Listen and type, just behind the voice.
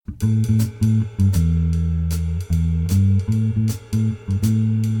This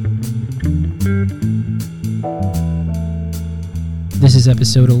is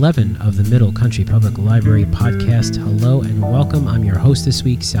episode 11 of the Middle Country Public Library podcast. Hello and welcome. I'm your host this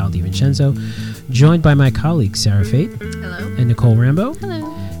week, Sal DiVincenzo, joined by my colleagues Sarah Fate. Hello. And Nicole Rambo.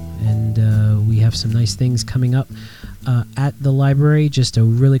 Hello. And we have some nice things coming up at the library. Just a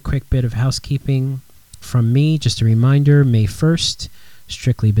really quick bit of housekeeping from me. Just a reminder, May 1st,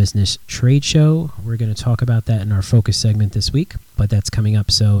 Strictly Business Trade Show. We're going to talk about that in our focus segment this week, but that's coming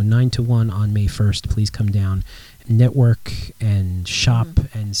up. So 9 to 1 on May 1st. Please come down, network and shop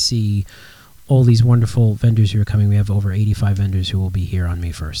and see all these wonderful vendors who are coming. We have over 85 vendors who will be here on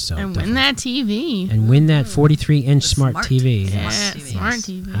May 1st. So and win that TV. And win that 43-inch smart TV. Yeah, Yes. smart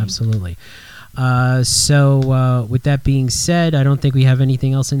TV. Absolutely. So with that being said, I don't think we have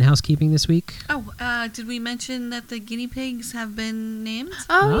anything else in housekeeping this week. Did we mention that the guinea pigs have been named?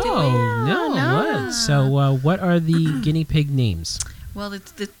 No. What? So what are the guinea pig names? Well,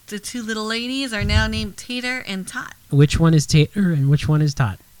 the two little ladies are now named Tater and Tot. Which one is Tater and which one is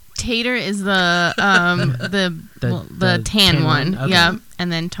Tot? Tater is the tan one. Okay. Yeah,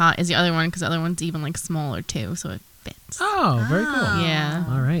 and then Tot is the other one because the other one's even like smaller too, so it fits. Oh, very cool. Yeah.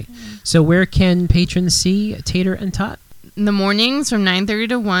 All right. So where can patrons see Tater and Tot? In the mornings from 9:30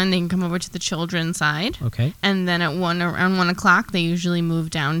 to 1, they can come over to the children's side. Okay. And then at around 1 o'clock, they usually move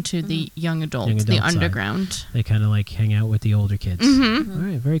down to the young adults, the underground. Side. They kind of like hang out with the older kids. Mm-hmm. All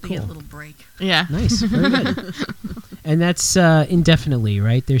right, very cool. They get a little break. Yeah. Nice. Very good. And that's indefinitely,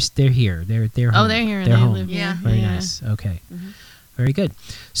 right? They're here. They're home. Oh, they're here. They're they home. live here. Very nice. Okay. Mm-hmm. Very good.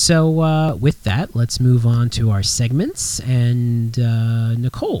 So with that, let's move on to our segments. And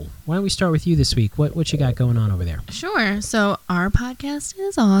Nicole, why don't we start with you this week? What you got going on over there? Sure. So our podcast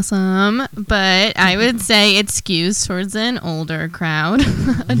is awesome, but I would say it skews towards an older crowd,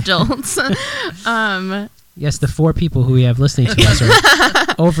 adults. Yes, the 4 people who we have listening to us are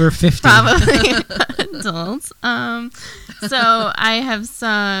over 50. Probably adults. So I have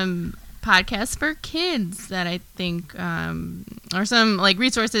some podcasts for kids that I think are some like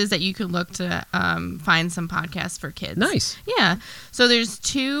resources that you could look to find some podcasts for kids. Nice. Yeah. So there's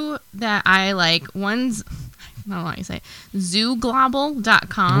 2 that I like. One's, I don't know how you say it,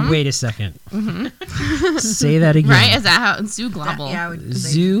 zooglobble.com. Wait a second. Mm-hmm. Say that again. Right? Is that how? Zooglobble. Yeah, I would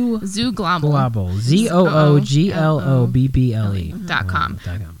say Zooglobble. ZOOGLOBBLE.com.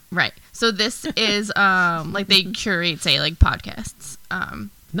 Right. So this is like they curate, say, like podcasts.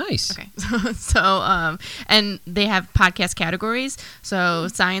 Nice. Okay. So, and they have podcast categories. So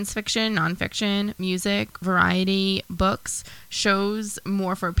science fiction, nonfiction, music, variety, books, shows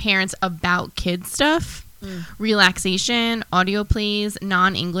more for parents about kids stuff, relaxation, audio plays,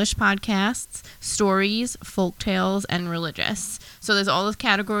 non-English podcasts, stories, folk tales, and religious. So there's all those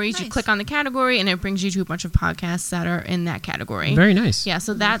categories. Nice. You click on the category and it brings you to a bunch of podcasts that are in that category. Very nice. Yeah,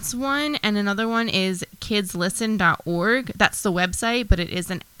 so that's one. And another one is kidslisten.org. That's the website, but it is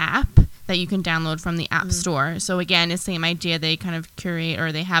an app that you can download from the App Store. So again, it's the same idea. They kind of curate,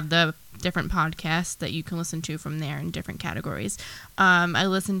 or they have the different podcasts that you can listen to from there in different categories. I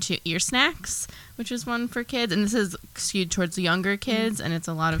listen to Ear Snacks, which is one for kids. And this is skewed towards the younger kids, and it's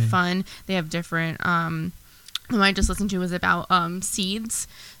a lot of fun. They have different... the one I just listened to was about seeds.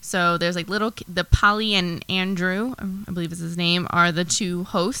 So there's like the Polly and Andrew, I believe is his name, are the 2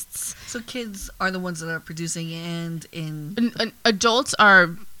 hosts. So kids are the ones that are producing and adults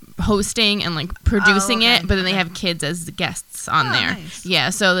are hosting and like producing it, but then they Okay. have kids as guests on there. Nice. Yeah,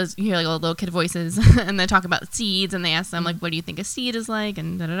 so you hear like all little kid voices and they talk about seeds and they ask them like, what do you think a seed is like,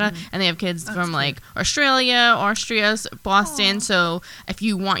 and da-da-da. And they have kids from like Australia, Austria, Boston. So if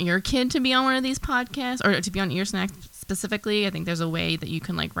you want your kid to be on one of these podcasts or to be on Ear Snacks specifically, I think there's a way that you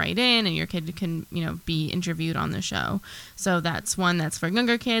can like write in and your kid can, be interviewed on the show. So that's one that's for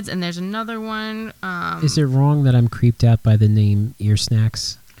younger kids. And there's another one. Is it wrong that I'm creeped out by the name Ear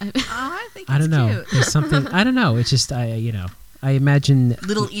Snacks? I think it's I don't know. cute. There's something. I don't know. It's just I imagine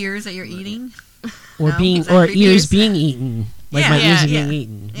Little ears that you're eating. or No? being Is that or creepy? ears being eaten. Like my ears are Yeah. being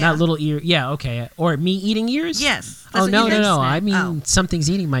eaten, Yeah. not little ear. Yeah, okay. Or me eating ears. Yes. Oh no. I mean Oh.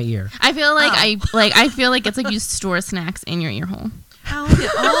 something's eting my ear. I feel like I feel like it's like you store snacks in your ear hole. All 3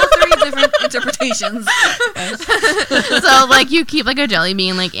 different interpretations. So like you keep like a jelly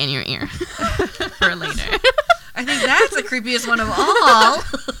bean like in your ear for later. I think that's the creepiest one of all.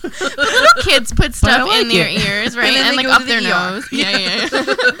 Little kids put stuff like in their it. ears, right? And then And they like go up to their the ER. nose. Yeah.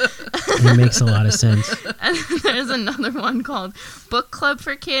 It makes a lot of sense. And there's another one called Book Club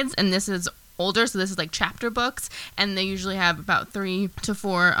for Kids, and this is older, so this is like chapter books, and they usually have about 3 to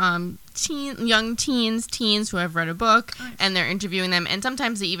 4 young teens who have read a book, and they're interviewing them. And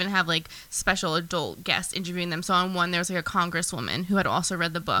sometimes they even have like special adult guests interviewing them. So on one, there was like a congresswoman who had also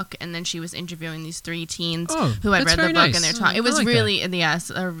read the book, and then she was interviewing these 3 teens who had that's read the very book, nice. and they're talking. It was like really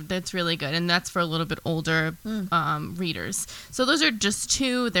that's really good, and that's for a little bit older readers. So those are just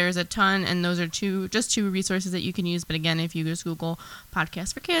 2. There's a ton, and those are just two resources that you can use. But again, if you just Google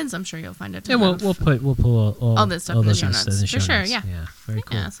podcast for kids, I'm sure you'll find it. And we'll pull all this stuff in the show notes. in the For show sure, notes. yeah. Very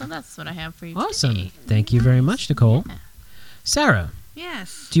cool. Yeah, so that's what I have for you Awesome. today. Thank you very much, Nicole. Yeah. Sarah,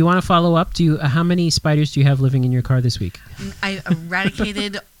 Yes. do you want to follow up? How many spiders do you have living in your car this week? I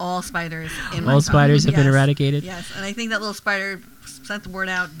eradicated all spiders in my All car. spiders have been Yes. eradicated? Yes, and I think that little spider sent the word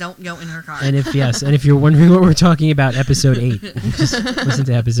out, don't go in her car. And if you're wondering what we're talking about, episode 8, just listen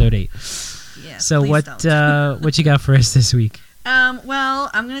to episode 8. Yes, So please don't. what you got for us this week? Well,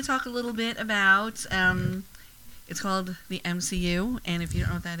 I'm going to talk a little bit about, it's called the MCU, and if you don't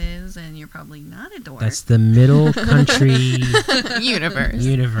know what that is, and you're probably not a dork. That's the Middle Country Universe.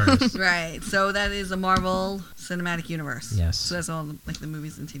 Universe. Right, so that is the Marvel Cinematic Universe. Yes. So that's all like the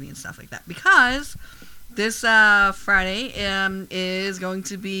movies and TV and stuff like that. Because this Friday is going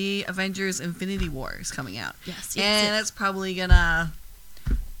to be Avengers Infinity Wars coming out. Yes. And that's probably going to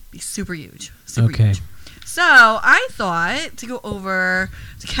be super huge. Super Okay. huge. So I thought to go over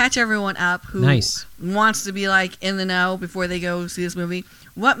to catch everyone up who Nice. wants to be like in the know before they go see this movie.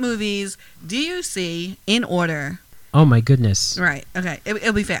 What movies do you see in order? Oh my goodness. Right. Okay.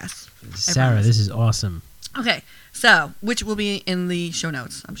 It'll be fast. Sarah, promise. this is awesome. Okay. So, which will be in the show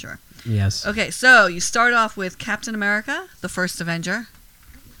notes, I'm sure. Yes. Okay. So you start off with Captain America, the first Avenger.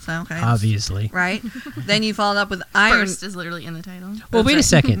 So okay. Obviously. Right. Then you followed up with Iron. First is literally in the title. Well, wait a That's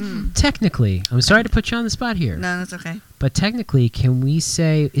second. Technically, I'm sorry to put you on the spot here, No, that's okay. but technically, can we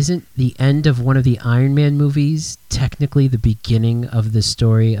say, isn't the end of one of the Iron Man movies technically the beginning of the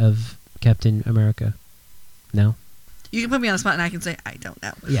story of Captain America? No? You can put me on the spot, and I can say I don't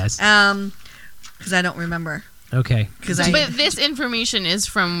know. Yes. Because I don't remember. Okay. But this information is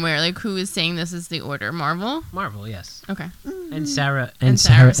from where? Like, who is saying this is the order? Marvel? Marvel, yes. Okay. And Sarah.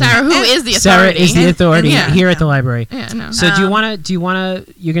 Sarah, who is the authority? Sarah is the authority Yeah. here at the library. Yeah, no. So do you want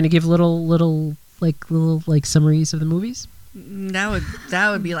to? You're going to give little summaries of the movies? That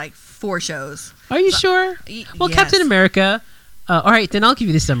would be like 4 shows. Are you sure? Well, Yes. Captain America. All right, then I'll give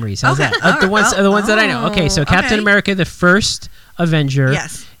you the summaries. How's Okay, that? all The right, ones, well, the ones that I know. Okay, so Captain okay. America, the first Avenger,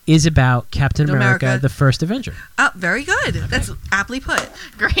 Yes. is about Captain America, America. the first Avenger. Oh, very good. That's aptly put.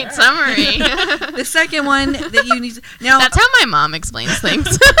 Great summary. The second one that you need to, now. That's how my mom explains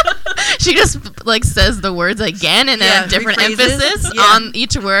things. She just like says the words again and then Yeah, a different rephrases. emphasis Yeah. on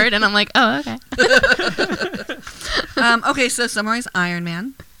each word, and I'm like, oh, okay. Okay, so summarize Iron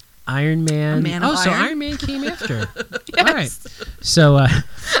Man. Iron Man. A Man of so Iron? Iron Man came after. All right. So,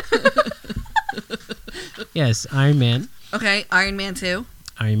 yes, Iron Man. Okay, Iron Man 2.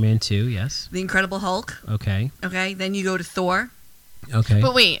 Iron Man 2, yes. The Incredible Hulk. Okay. Okay, then you go to Thor. Okay.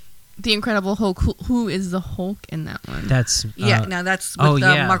 But wait, the Incredible Hulk. Who is the Hulk in that one? That's. Yeah, now that's with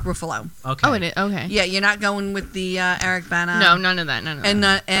yeah. Mark Ruffalo. Okay. Oh, it is. Okay. Yeah, you're not going with the Eric Bana. No, none of that. None of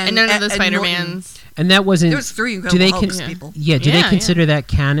that. And none of the Ed Spider Norton. Mans. And that wasn't. There was 3 do Incredible they Hulks con- people. Yeah, do Yeah, they consider that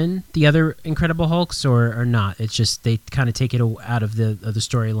canon, the other Incredible Hulks, or not? It's just they kind of take it out of the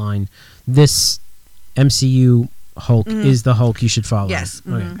storyline. This MCU Hulk is the Hulk you should follow. Yes.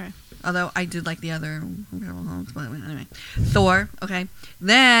 Okay. Mhm. Okay. Although I did like the other Incredible Hulks, but anyway. Thor, okay.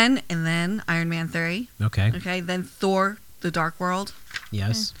 Then Iron Man 3. Okay. Okay, then Thor, The Dark World.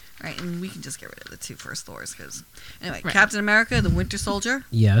 Yes. Right, and we can just get rid of the 2 first Thors because anyway, Right. Captain America, The Winter Soldier,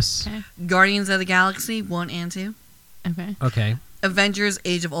 Yes. Okay. Guardians of the Galaxy 1 and 2, Okay. Okay. Avengers: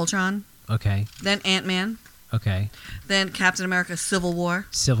 Age of Ultron, Okay. then Ant-Man, Okay. then Captain America: Civil War.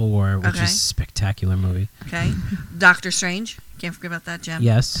 Civil War, which Okay. is a spectacular movie. Okay, Doctor Strange. Can't forget about that, Gem.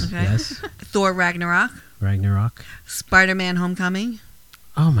 Yes. Okay. Yes. Thor: Ragnarok, Ragnarok. Spider-Man: Homecoming,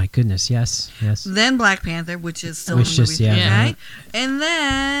 Oh my goodness. Yes. Yes. then Black Panther, which is still Which in the just- movie. yeah, Okay, yeah. and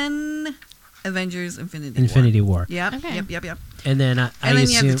then Avengers: Infinity War. Infinity War. Yep. Okay. Yep. And then I And then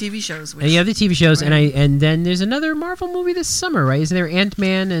you assume. have the TV shows. Which, and you have the TV shows, Right. and then there's another Marvel movie this summer, right? Isn't there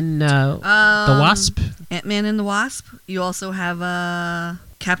Ant-Man and the Wasp? Ant-Man and the Wasp. You also have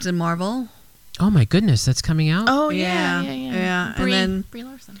Captain Marvel. Oh my goodness, that's coming out. Oh Yeah, yeah. yeah. And Brie, then- Brie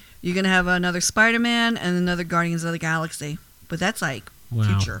Larson. You're going to have another Spider-Man and another Guardians of the Galaxy. But that's like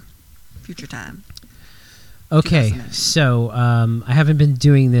Wow. future time. Okay, 2009. so I haven't been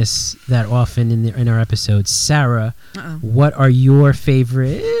doing this that often in our episodes. Sarah, Uh-oh. what are your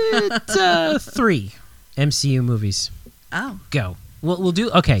favorite 3 MCU movies? Oh. Go. We'll do.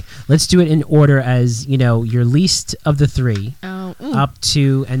 Okay, let's do it in order as your least of the 3. Oh Oh, ooh. up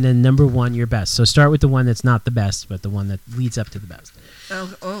to, and then number 1, your best. So start with the one that's not the best, but the one that leads up to the best.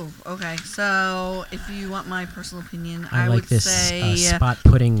 Okay. So if you want my personal opinion, I I like would this say, spot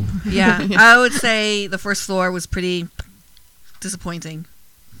putting. yeah, I would say the first floor was pretty disappointing,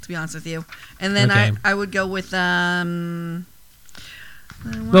 to be honest with you. And then Okay. I would go with Well,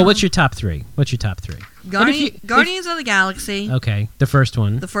 what's your top 3? What's your top 3? Guardians of the Galaxy. Okay, the first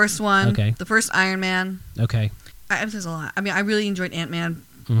one. The first one. Okay. The first Iron Man. Okay. There's a lot. I mean, I really enjoyed Ant-Man.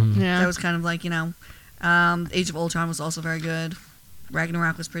 Mhm. Yeah. That was kind of like, Age of Ultron was also very good.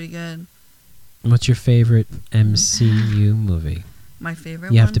 Ragnarok was pretty good. What's your favorite MCU movie? My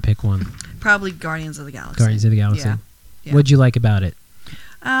favorite You one? have to pick one. Probably Guardians of the Galaxy. Guardians of the Galaxy. Yeah. What'd you like about it?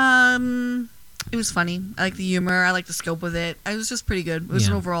 It was funny. I like the humor. I like the scope of it. It was just pretty good. It was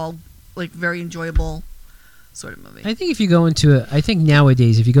an Yeah. overall, very enjoyable sort of movie. I think if you go into I think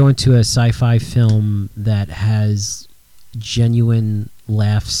nowadays, if you go into a sci-fi film that has genuine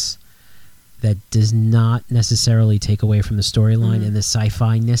laughs, that does not necessarily take away from the storyline Mhm. and the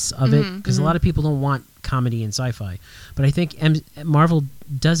sci-fi-ness of it, Mhm, because a lot of people don't want comedy in sci-fi, but I think Marvel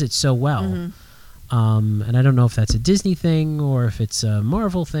does it so well. Mhm. And I don't know if that's a Disney thing or if it's a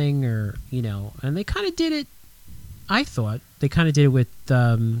Marvel thing, or and they kind of did it. I thought they kind of did it with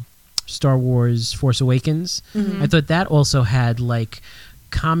Star Wars Force Awakens. Mhm. I thought that also had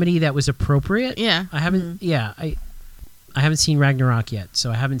comedy that was appropriate. Yeah. I haven't. Yeah, I haven't seen Ragnarok yet,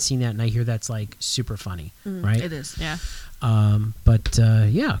 so I haven't seen that, and I hear that's super funny, Mhm. right? It is. Yeah. But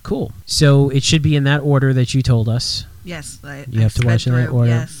yeah, cool. So it should be in that order that you told us. Yes. You have to watch in that order.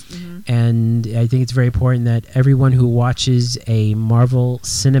 Yes. Mhm. And I think it's very important that everyone who watches a Marvel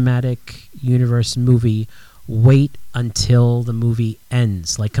Cinematic Universe movie wait until the movie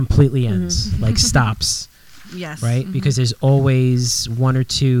ends, completely ends, stops, Yes. right? Mhm. Because there's always 1 or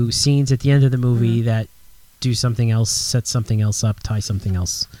 2 scenes at the end of the movie that do something else, set something else up, tie something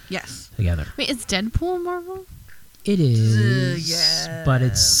else Yes. together. Wait, is Deadpool Marvel? It is, yeah. but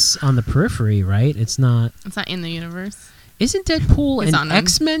it's on the periphery, right? It's not. It's not in the universe. Isn't Deadpool It's and on them.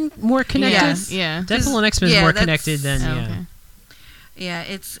 X-Men more connected? Yes. Yeah. Deadpool and X-Men is Yeah, more that's- connected than Oh, yeah. okay. Yeah.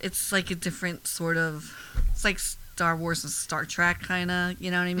 It's like a different sort of. It's like Star Wars and Star Trek, kind of. You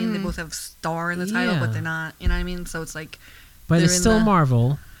know what I mean? They both have star in the title, Yeah. but they're not. You know what I mean? So it's like. But they're it's in still the-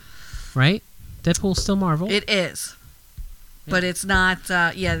 Marvel, right? Deadpool's still Marvel. It is. But it's not.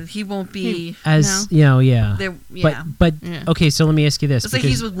 He won't be. As yeah. There. Yeah. But Yeah. okay, so let me ask you this. It's like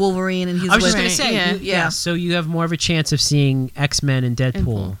because- he's with Wolverine and he's I was with. just gonna Right, say, yeah. yeah. So you have more of a chance of seeing X-Men and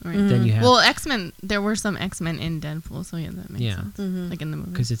Deadpool Right. than you have, Well, X-Men, there were some X-Men in Deadpool, so yeah, that makes Yeah. sense. Mhm. Like in the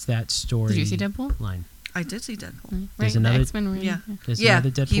movie. because it's that story. Did you see Deadpool? line? I did see Deadpool. Right, There's the another- X-Men were in- Yeah. There's Yeah,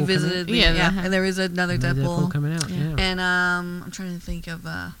 another Deadpool he coming out? visited. Yeah, Yeah, that- and there is another Another Deadpool. coming out. Yeah. Yeah. And I'm trying to think of.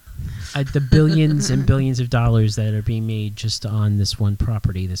 The billions and billions of dollars that are being made just on this one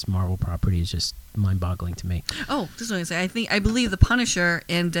property, this Marvel property, is just mind-boggling to me. Oh, this is what I say. I believe the Punisher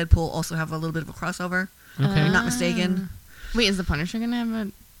and Deadpool also have a little bit of a crossover. Okay. If I'm not mistaken. Wait, is the Punisher gonna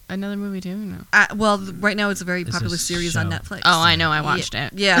have another movie too? No. Right now it's a very It's a popular series on show. Netflix. Oh, I know. I watched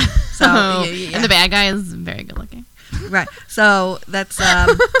it. Yeah. So yeah. And the bad guy is very good looking. Right. So that's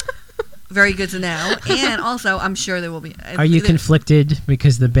very good to know. And also, I'm sure there will be. Are you conflicted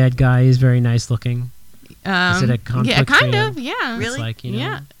because the bad guy is very nice looking? Is it a Yeah, conflict for kind you? of. Yeah. Really? It's like,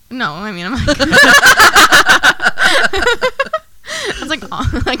 Yeah. No, I mean, I'm like. I was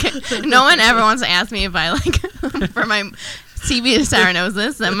like, no one ever wants to ask me if I for my TV. Sarah knows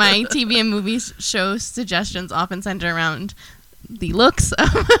this, that my TV and movie show suggestions often center around the looks of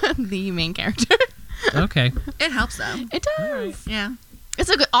the main character. Okay. It helps though. It does. All right. Yeah.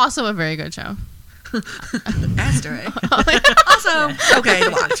 It's also a very good show. Aster, eh? Also, okay to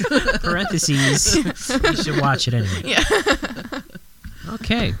watch. Parentheses. You should watch it anyway. Yeah.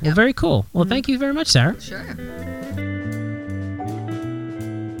 Okay. Well, very cool. Well, thank you very much, Sarah. Sure.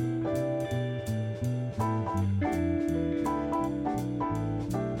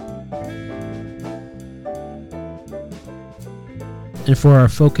 And for our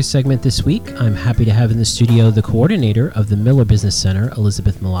focus segment this week, I'm happy to have in the studio the coordinator of the Miller Business Center,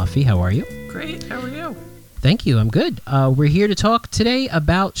 Elizabeth Malafi. How are you? Great. How are you? Thank you. I'm good. We're here to talk today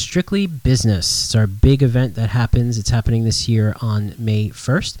about Strictly Business. It's our big event that happens. It's happening this year on May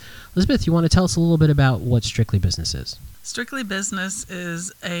 1st. Elizabeth, you want to tell us a little bit about what Strictly Business is? Strictly Business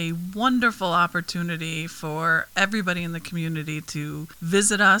is a wonderful opportunity for everybody in the community to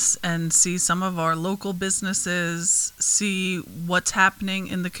visit us and see some of our local businesses, see what's happening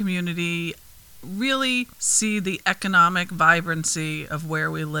in the community, really see the economic vibrancy of where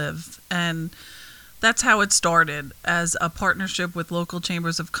we live. And that's how it started, as a partnership with local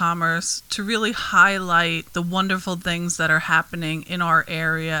chambers of commerce to really highlight the wonderful things that are happening in our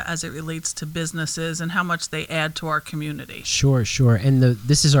area as it relates to businesses and how much they add to our community. Sure. And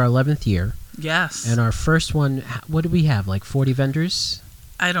this is our 11th year. Yes. And our first one, what did we have? Like 40 vendors?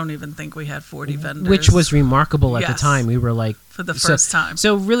 I don't even think we had 40 vendors. Which was remarkable at the Yes. time. We were like... For the first time.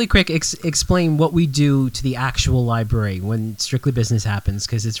 So really quick, explain what we do to the actual library when Strictly Business happens,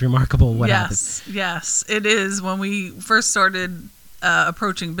 because it's remarkable what happens. Yes, it is. When we first started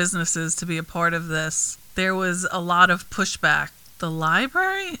approaching businesses to be a part of this, there was a lot of pushback. The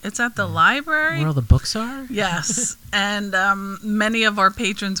library? It's at the library? Where all the books are? Yes. And many of our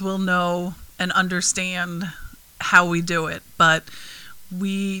patrons will know and understand how we do it. But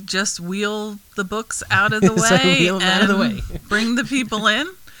we just wheel the books out of the It's like way wheel 'em out of the way. bring the people in.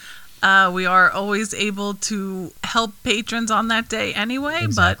 We are always able to help patrons on that day anyway,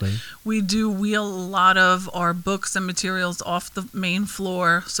 Exactly. but we do wheel a lot of our books and materials off the main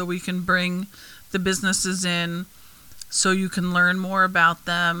floor so we can bring the businesses in, so you can learn more about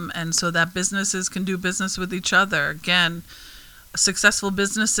them, and so that businesses can do business with each other. Again, successful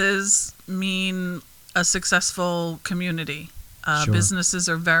businesses mean a successful community. Sure. Businesses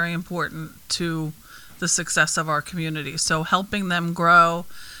are very important to the success of our community. So helping them grow,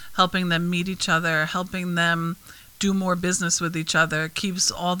 helping them meet each other, helping them do more business with each other keeps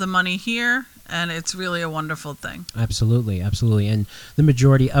all the money here, and it's really a wonderful thing. Absolutely. And the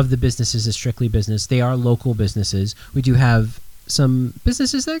majority of the businesses is Strictly Business. They are local businesses. We do have some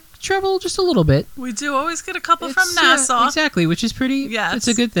businesses that travel just a little bit. We do always get a couple from It's, Nassau. exactly, which is pretty. Yes. It's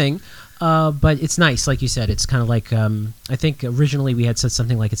a good thing. But it's nice, like you said. It's kind of like I think originally we had said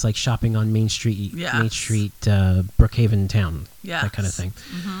something like it's like shopping on Main Street, Yes. Main Street, Brookhaven town, Yes. that kind of thing.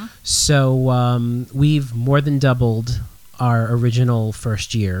 Mhm. So we've more than doubled our original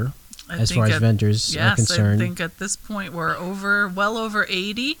first year I as think far as at- vendors are Yes, concerned. I think at this point we're well over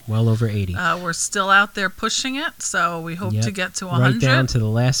 80. Well over 80. We're still out there pushing it, so we hope Yep. to get to Right 100. down to the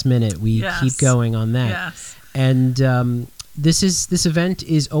last minute. We Yes. keep going on that. Yes. And this event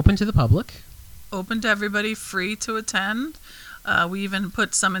is open to the public. Open to everybody, free to attend. We even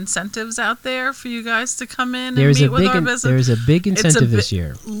put some incentives out there for you guys to come in and meet with our business. There's a big incentive this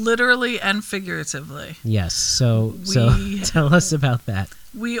year. Literally and figuratively. Yes. So We- tell us about that.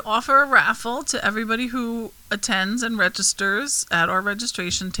 We offer a raffle to everybody who attends and registers at our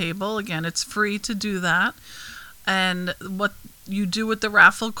registration table. Again, it's free to do that. And what you do with the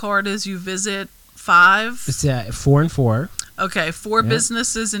raffle card is you visit five. It's 4 and 4. Okay, four Yep.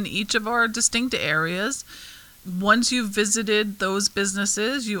 businesses in each of our distinct areas. Once you've visited those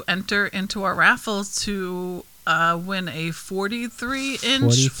businesses, you enter into our raffle to win a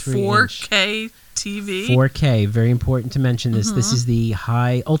 43-inch 4K TV. 4K. Very important to mention this. This is the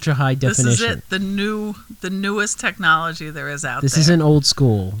ultra high definition. This is it, the newest technology there is out This there. isn't old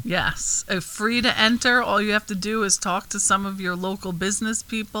school. Yes, free to enter. All you have to do is talk to some of your local business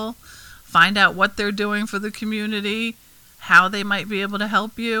people, find out what they're doing for the community, how they might be able to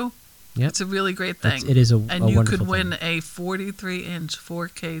help you. Yep. It's a really great thing. It is a and you wonderful could win thing. a 43-inch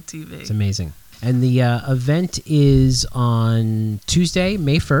 4K TV. It's amazing. And the event is on Tuesday,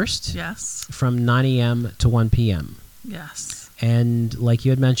 May 1st, Yes, from 9 a.m. to 1 p.m. yes. And like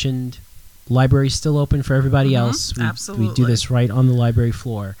you had mentioned, library's still open for everybody Mhm, else. We do absolutely. this right on the library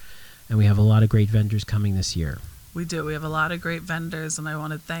floor, and we have a lot of great vendors coming this year. We do. We have a lot of great vendors, and I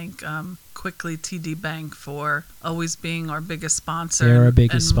want to thank quickly TD Bank for always being our biggest sponsor. They're our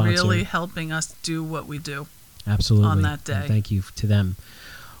biggest and sponsor. really helping us do what we do. Absolutely. On that day. And thank you to them.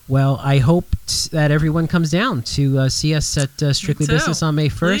 Well, I hope that everyone comes down to see us at Strictly too. Business on May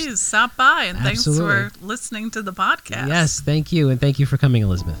 1st. Please stop by, and Absolutely. thanks for listening to the podcast. Yes, thank you. And thank you for coming,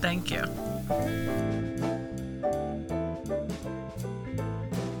 Elizabeth. Thank you.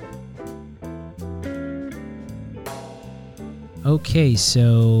 Okay,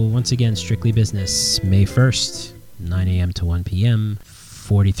 so once again, Strictly Business, May 1st, 9 a.m. to 1 p.m.,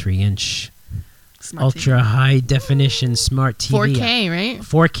 43-inch, Smart ultra TV. high definition smart TV. 4K, right?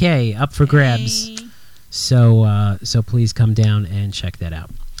 4K up for grabs. Hey. So please come down and check that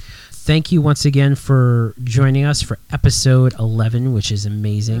out. Thank you once again for joining us for episode 11, which is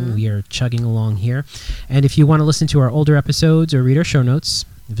amazing. We are chugging along here. And if you want to listen to our older episodes or read our show notes,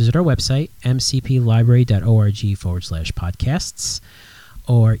 visit our website, mcplibrary.org/podcasts,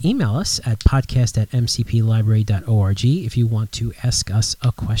 or email us at podcast@mcplibrary.org if you want to ask us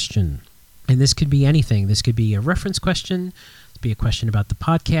a question. And this could be anything. This could be a reference question. It could be a question about the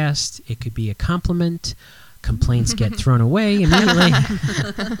podcast. It could be a compliment. Complaints get thrown away immediately.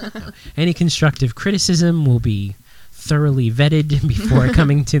 No. Any constructive criticism will be thoroughly vetted before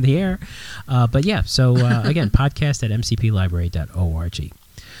coming to the air. But yeah, so again, podcast at mcplibrary.org.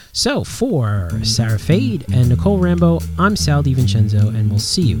 So for Sarah Fade and Nicole Rambo, I'm Sal DiVincenzo, and we'll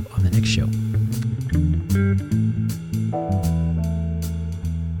see you on the next show.